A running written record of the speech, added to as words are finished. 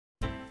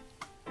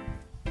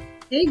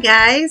Hey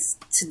guys,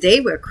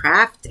 today we're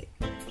crafting.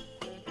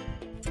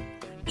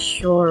 I'm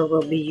sure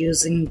we'll be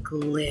using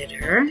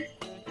glitter.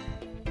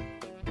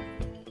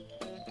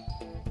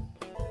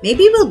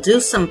 Maybe we'll do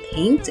some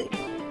painting.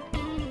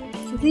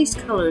 Do these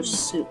colors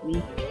suit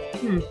me?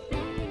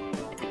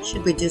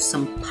 Should we do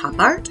some pop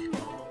art?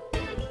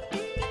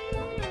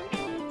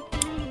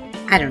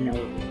 I don't know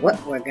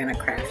what we're gonna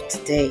craft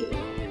today,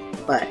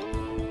 but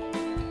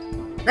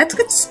let's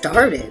get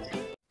started.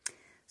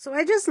 So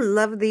I just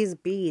love these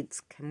beads.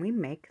 Can we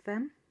make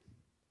them?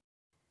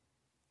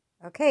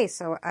 Okay,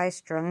 so I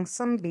strung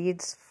some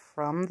beads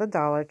from the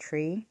Dollar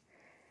Tree.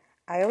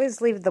 I always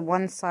leave the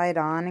one side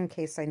on in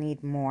case I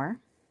need more.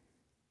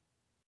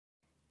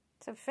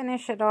 To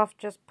finish it off,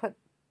 just put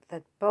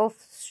the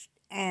both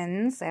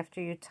ends after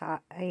you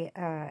cut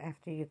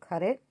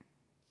it.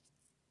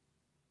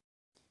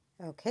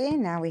 Okay,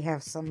 now we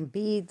have some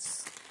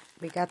beads.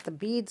 We got the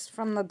beads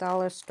from the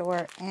dollar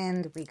store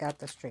and we got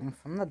the string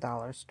from the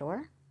dollar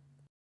store.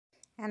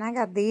 And I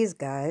got these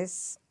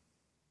guys.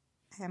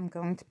 I'm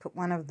going to put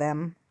one of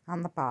them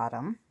on the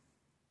bottom.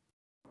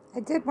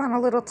 I did want a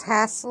little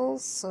tassel,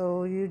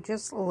 so you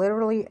just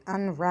literally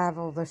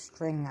unravel the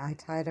string. I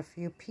tied a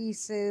few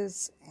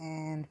pieces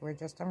and we're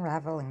just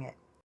unraveling it.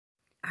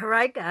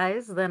 Alright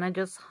guys, then I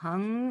just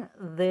hung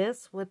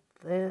this with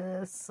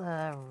this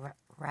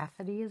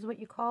raffety is what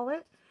you call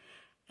it.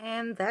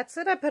 And that's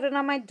it. I put it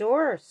on my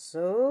door.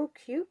 So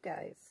cute,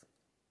 guys.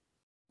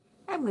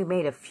 And we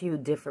made a few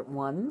different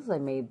ones. I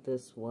made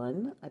this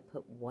one. I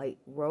put white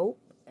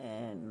rope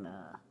and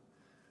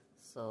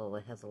so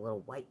it has a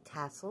little white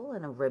tassel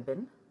and a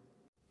ribbon.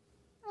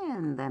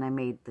 And then I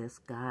made this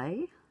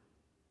guy.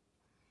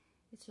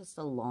 It's just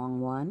a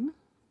long one.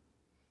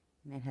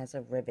 And it has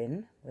a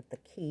ribbon with the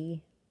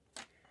key.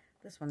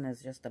 This one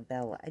is just a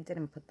bell. I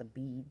didn't put the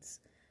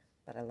beads,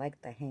 but I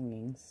like the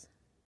hangings.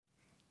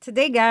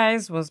 Today,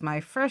 guys, was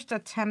my first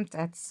attempt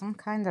at some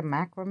kind of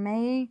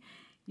macrame.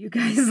 You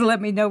guys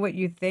let me know what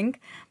you think.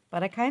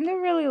 But I kind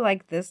of really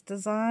like this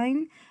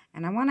design.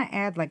 And I want to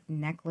add like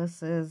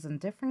necklaces and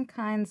different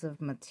kinds of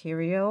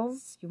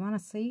materials. You want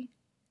to see?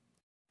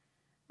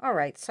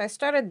 Alright, so I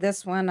started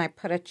this one. I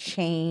put a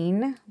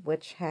chain,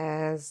 which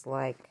has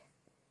like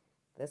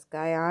this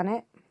guy on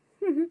it.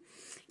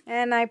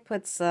 And I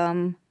put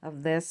some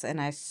of this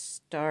and I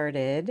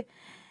started.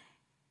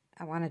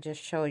 I want to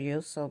just show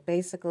you. So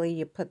basically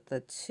you put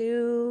the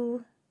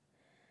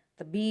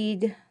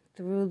bead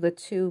through the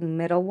two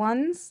middle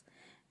ones.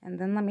 And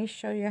then let me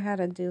show you how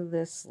to do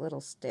this little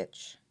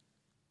stitch.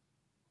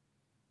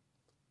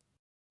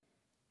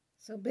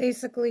 So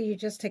basically you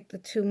just take the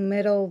two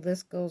middle,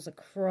 this goes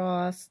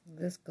across,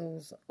 this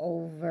goes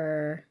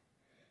over,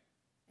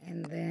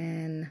 and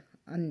then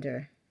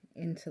under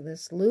into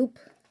this loop.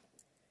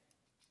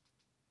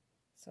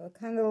 So it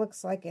kind of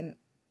looks like an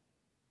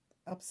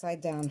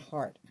upside down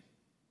heart.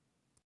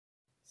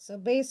 So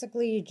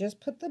basically you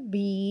just put the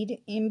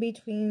bead in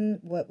between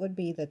what would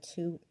be the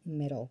two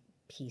middle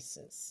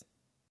pieces.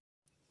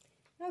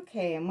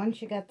 Okay, and once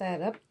you got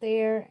that up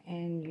there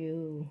and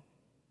you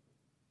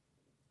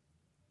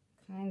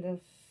kind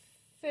of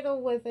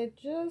fiddle with it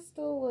just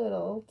a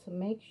little to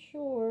make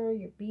sure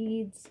your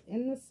bead's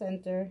in the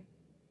center,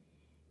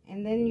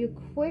 and then you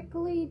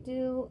quickly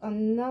do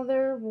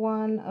another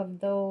one of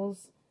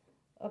those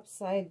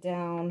upside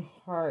down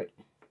heart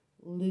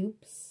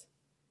loops.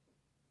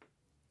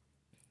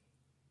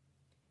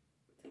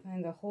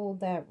 Kind of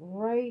hold that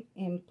right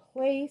in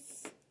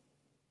place,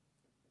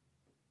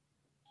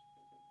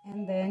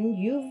 and then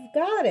you've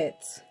got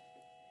it.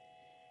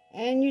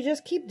 And you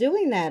just keep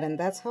doing that, and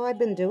that's how I've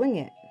been doing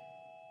it.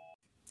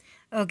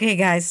 Okay,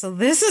 guys, so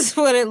this is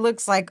what it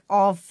looks like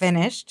all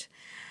finished.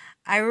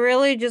 I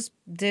really just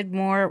did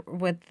more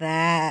with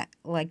that,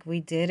 like we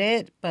did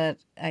it, but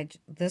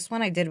this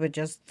one I did with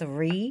just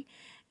 3,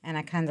 and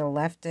I kind of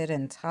left it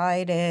and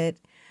tied it.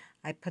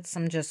 I put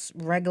some just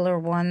regular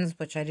ones,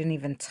 which I didn't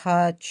even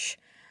touch,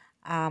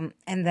 and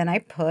then I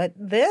put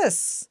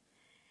this,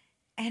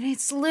 and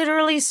it's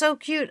literally so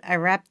cute. I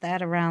wrapped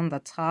that around the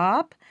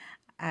top.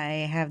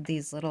 I have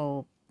these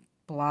little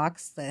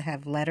blocks that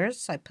have letters,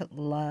 so I put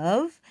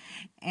love,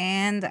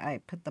 and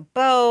I put the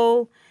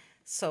bow.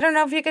 So I don't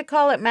know if you could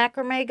call it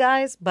macrame,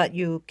 guys, but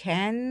you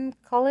can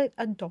call it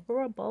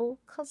adorable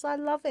because I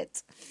love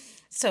it.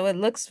 So it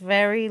looks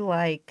very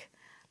like,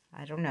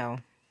 I don't know,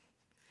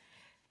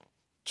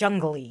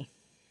 jungly.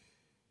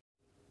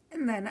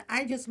 And then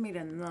I just made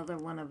another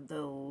one of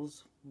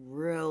those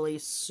really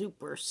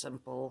super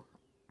simple.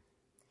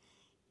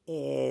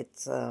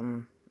 It's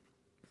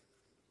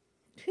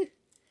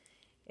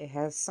it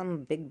has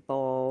some big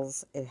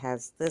balls. It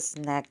has this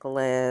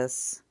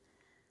necklace.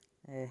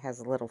 It has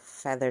a little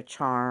feather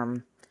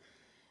charm.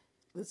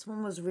 This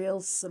one was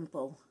real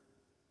simple.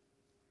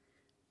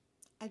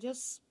 I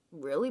just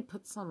really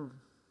put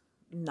some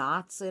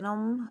knots in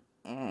them,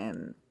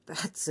 and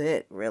that's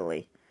it,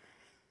 really.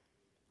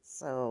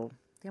 So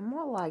they're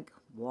more like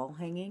wall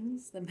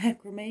hangings than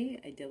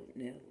macrame. I don't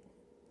know.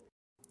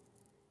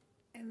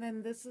 And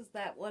then this is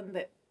that one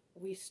that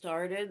we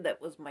started.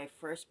 That was my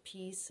first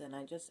piece, and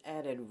I just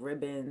added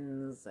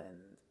ribbons,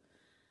 and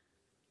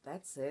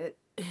that's it.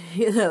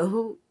 You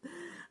know,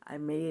 I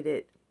made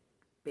it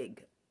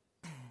big.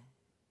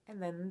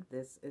 And then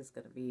this is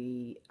going to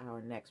be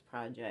our next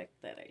project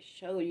that I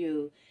show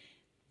you.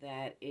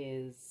 That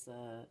is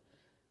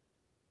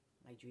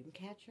my dream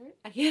catcher,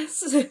 I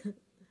guess.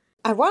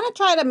 I want to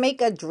try to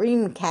make a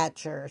dream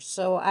catcher.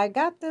 So I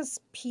got this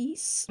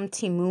piece from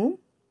Temu.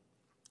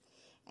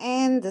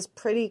 And this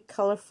pretty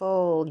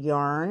colorful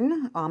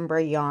yarn,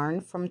 ombre yarn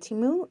from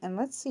Temu. And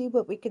let's see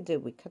what we could do.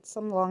 We cut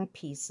some long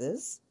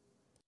pieces.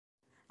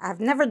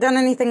 I've never done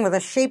anything with a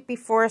shape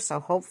before,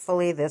 so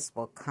hopefully this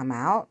will come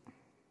out.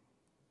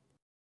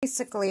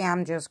 Basically,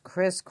 I'm just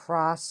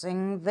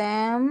crisscrossing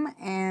them,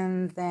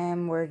 and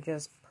then we're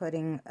just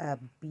putting a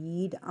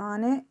bead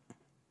on it.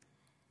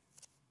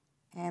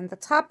 And the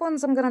top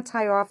ones I'm going to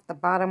tie off, the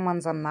bottom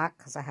ones I'm not,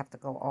 because I have to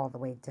go all the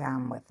way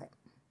down with it.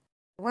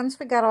 Once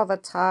we got all the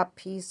top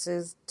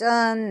pieces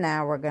done,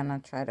 now we're going to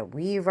try to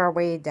weave our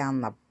way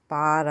down the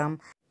bottom.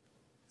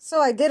 So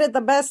I did it the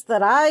best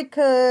that I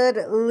could,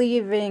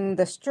 leaving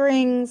the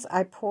strings.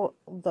 I pulled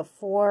the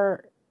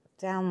 4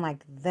 down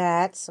like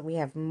that, so we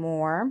have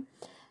more.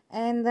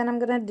 And then I'm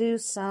going to do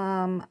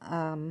some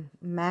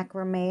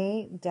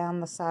macrame down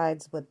the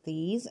sides with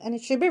these, and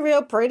it should be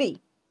real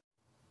pretty.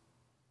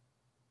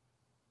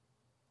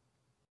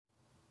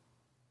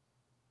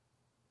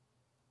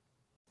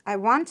 I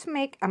want to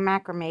make a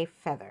macrame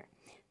feather.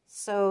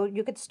 So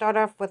you could start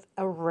off with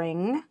a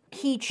ring,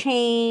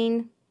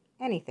 keychain,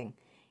 anything.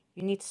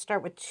 You need to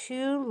start with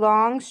 2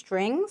 long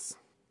strings,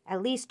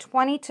 at least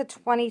 20 to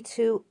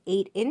 22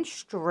 8-inch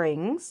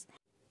strings.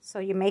 So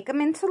you make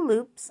them into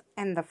loops,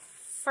 and the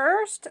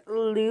first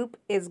loop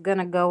is going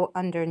to go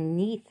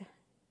underneath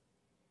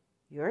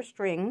your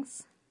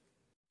strings.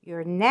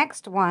 Your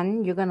next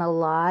one, you're going to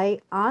lie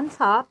on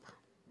top.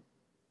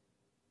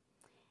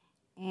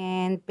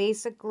 And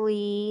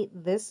basically,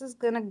 this is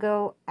going to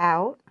go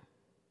out,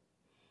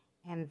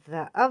 and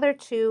the other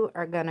 2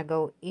 are going to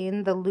go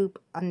in the loop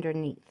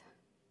underneath.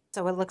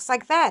 So it looks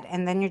like that,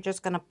 and then you're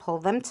just going to pull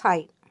them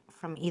tight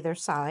from either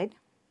side.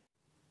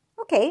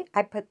 Okay,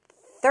 I put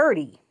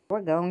 30.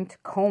 We're going to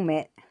comb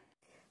it.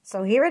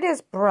 So here it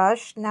is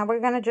brushed. Now we're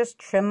going to just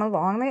trim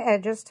along the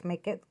edges to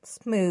make it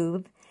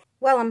smooth.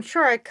 Well, I'm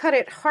sure I cut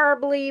it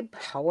horribly.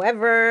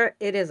 However,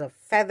 it is a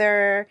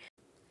feather.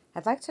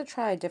 I'd like to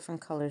try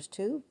different colors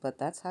too, but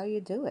that's how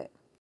you do it.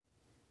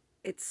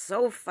 It's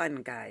so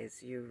fun,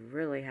 guys. You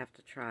really have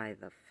to try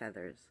the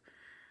feathers.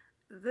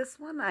 This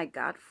one I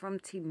got from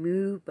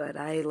Temu, but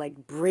I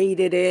like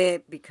braided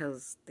it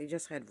because they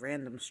just had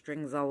random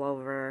strings all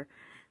over.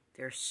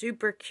 They're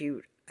super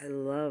cute. I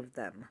love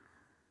them.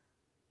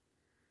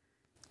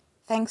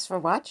 Thanks for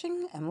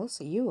watching, and we'll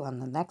see you on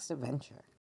the next adventure.